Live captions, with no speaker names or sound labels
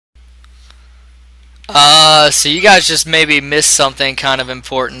So you guys just maybe missed something kind of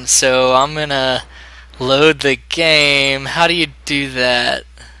important, so I'm gonna load the game. How do you do that?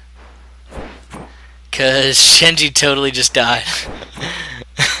 Cause Shinji totally just died.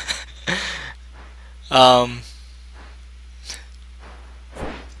 um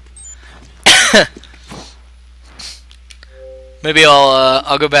Maybe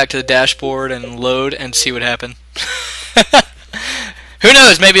I'll go back to the dashboard and load and see what happened. Who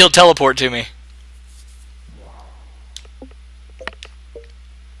knows, maybe he'll teleport to me.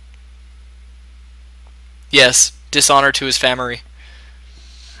 Yes, dishonor to his family.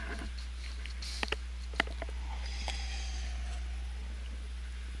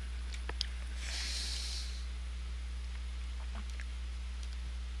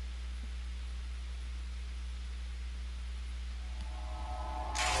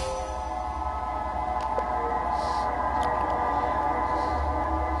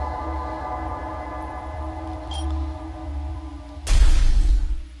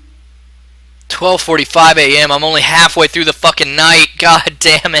 "12:45 a.m. I'm only halfway through the fucking night. God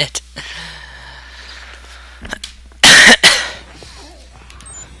damn it."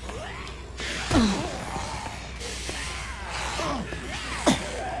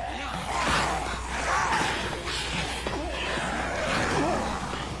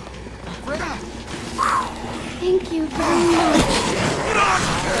 Thank you very much.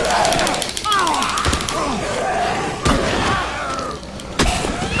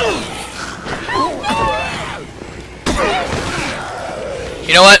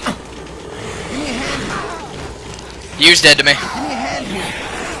 You know what? You's dead to me.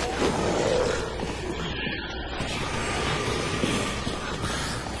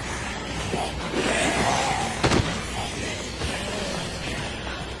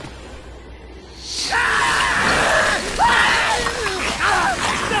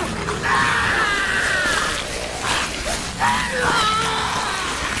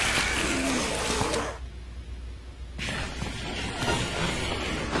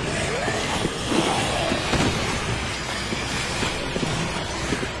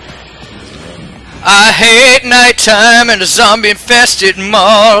 I hate nighttime in a zombie-infested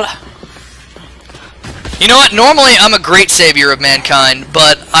mall. You know what? Normally I'm a great savior of mankind,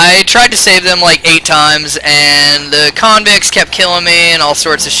 but I tried to save them like 8 times, and the convicts kept killing me and all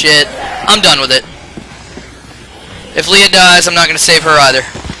sorts of shit. I'm done with it. If Leah dies, I'm not going to save her either.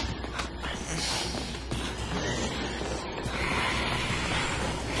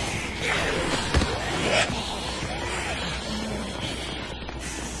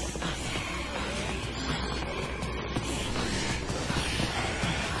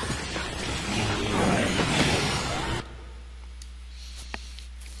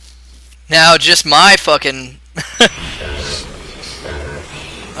 Now, just my fucking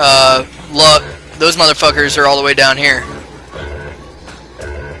luck, those motherfuckers are all the way down here.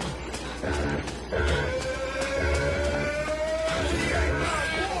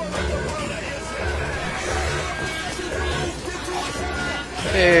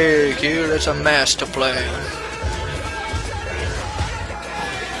 Hey, Q, that's a master plan.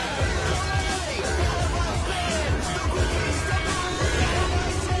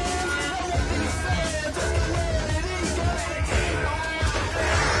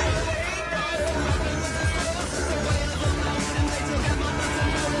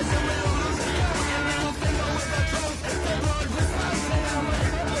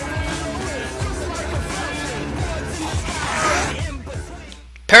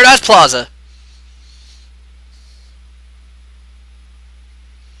 Paradise Plaza.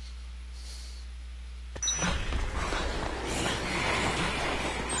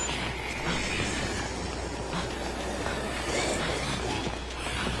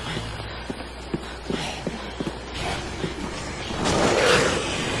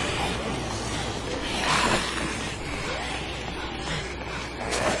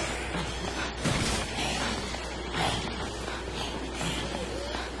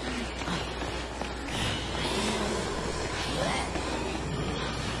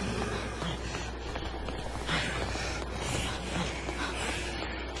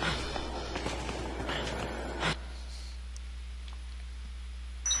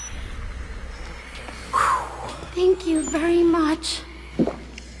 Thank you very much.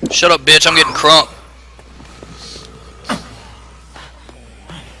 Shut up, bitch. I'm getting crump.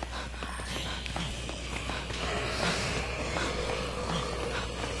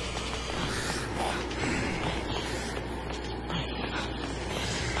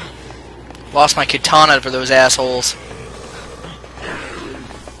 Lost my katana for those assholes.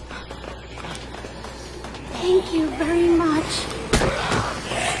 Thank you very much.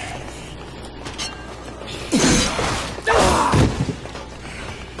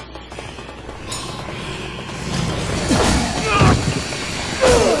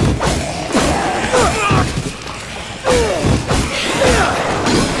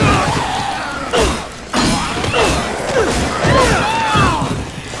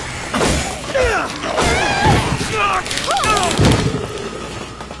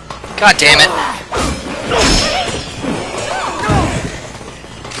 God damn it.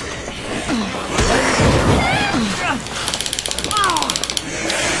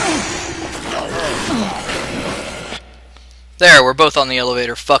 There, we're both on the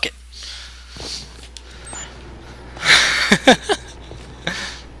elevator. Fuck it.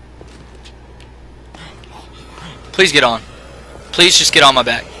 Please get on. Please just get on my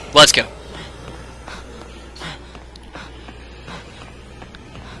back. Let's go.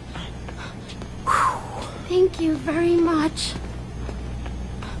 Thank you very much.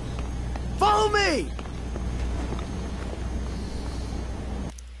 Follow me!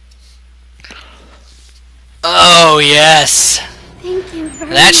 Oh, yes. Thank you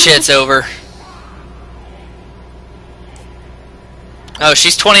very That much. shit's over. Oh,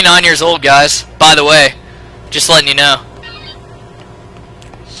 she's 29 years old, guys. By the way, just letting you know.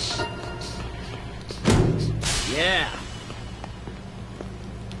 Yeah.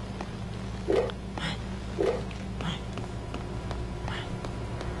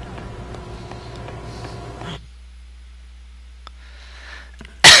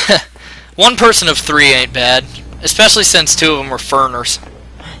 One person of 3 ain't bad, especially since 2 of them were Ferners.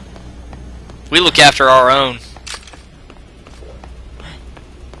 We look after our own.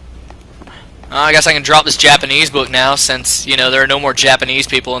 I guess I can drop this Japanese book now, since, you know, there are no more Japanese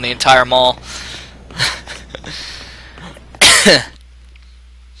people in the entire mall.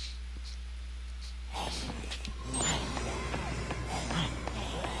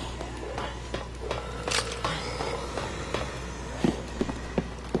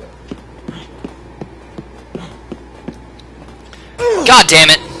 God damn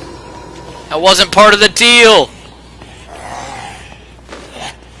it! That wasn't part of the deal!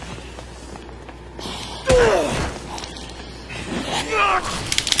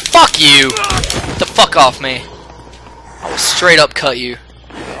 Fuck you! Get the fuck off me. I will straight up cut you.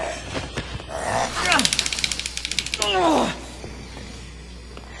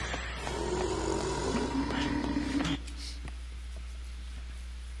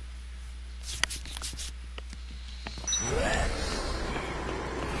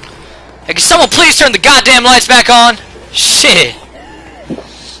 Hey, can someone please turn the goddamn lights back on? Shit.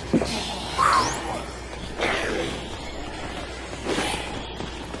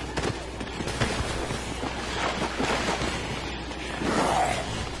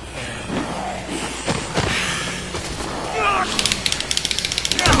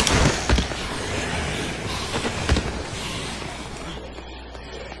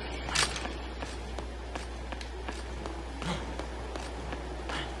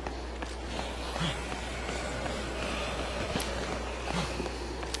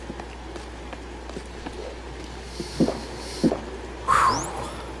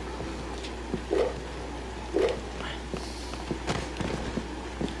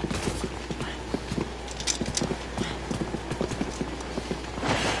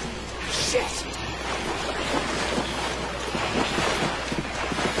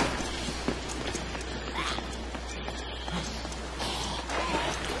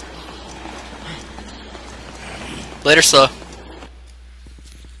 Later, Slow.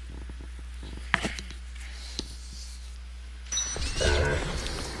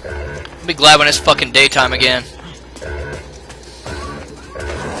 I'll be glad when it's fucking daytime again.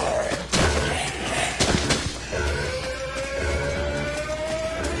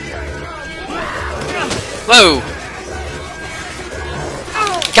 Whoa!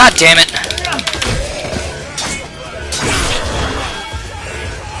 God damn it!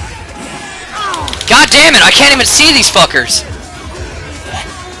 God damn it! I can't even see these fuckers!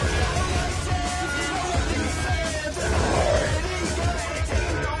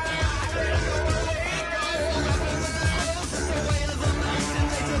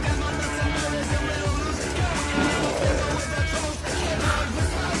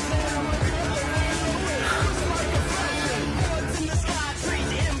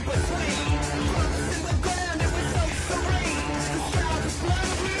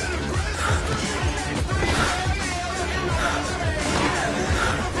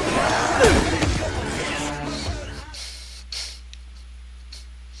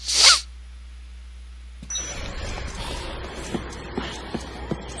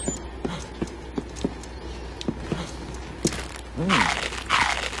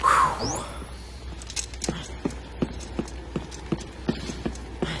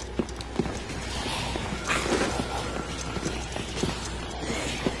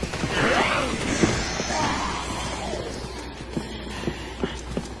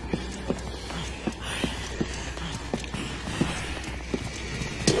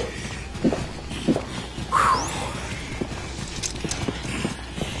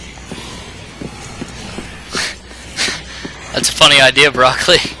 That's a funny idea,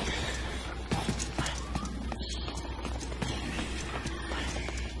 Broccoli.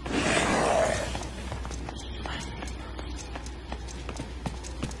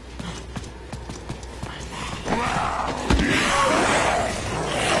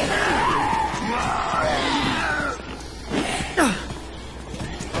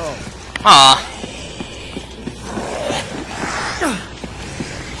 Aw.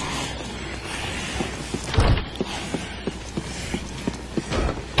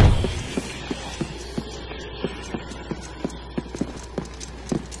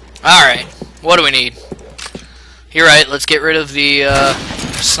 Alright, what do we need? You're right, let's get rid of the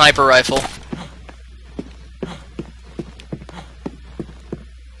sniper rifle.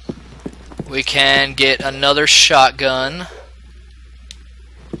 We can get another shotgun.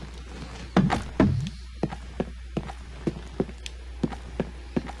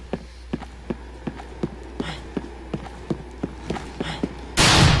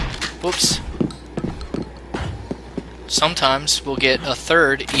 Whoops. Sometimes we'll get a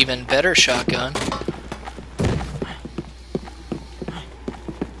third, even better shotgun.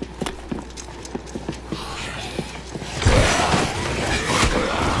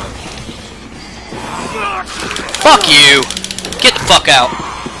 Fuck you! Get the fuck out!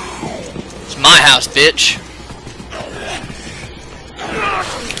 It's my house, bitch.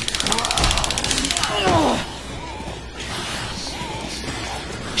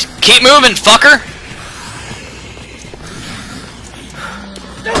 Just keep moving, fucker!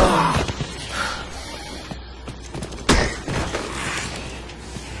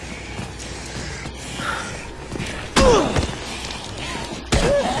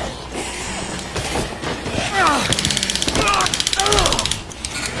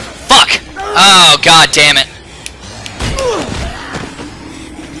 Oh, god damn it.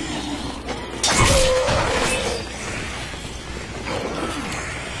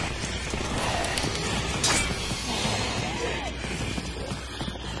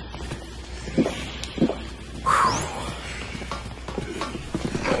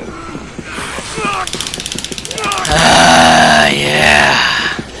 Yeah.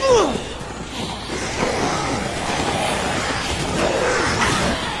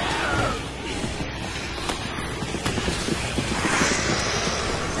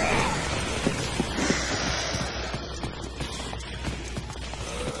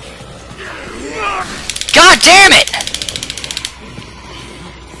 God damn it!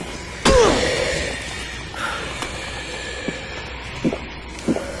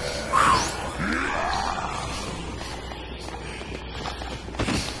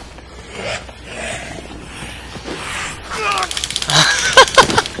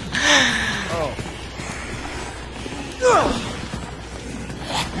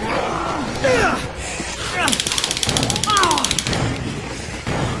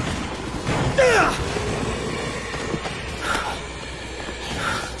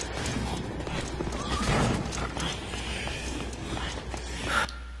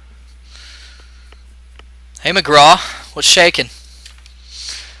 Hey McGraw, what's shaking?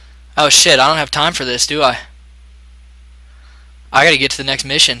 Oh shit, I don't have time for this, do I? I gotta get to the next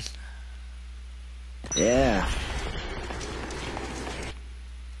mission. Yeah.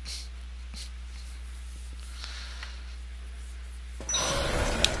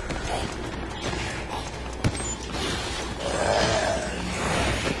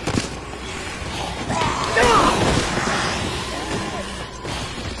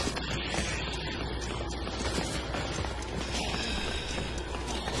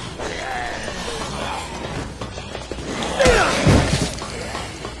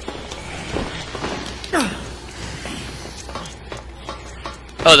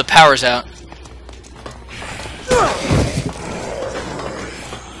 Oh, the power's out.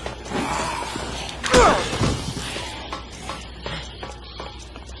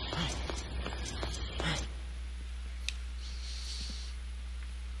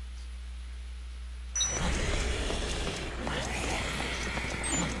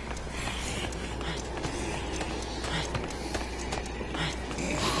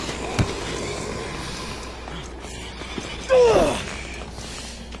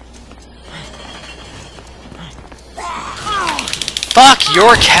 Fuck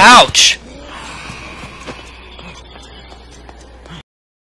your couch!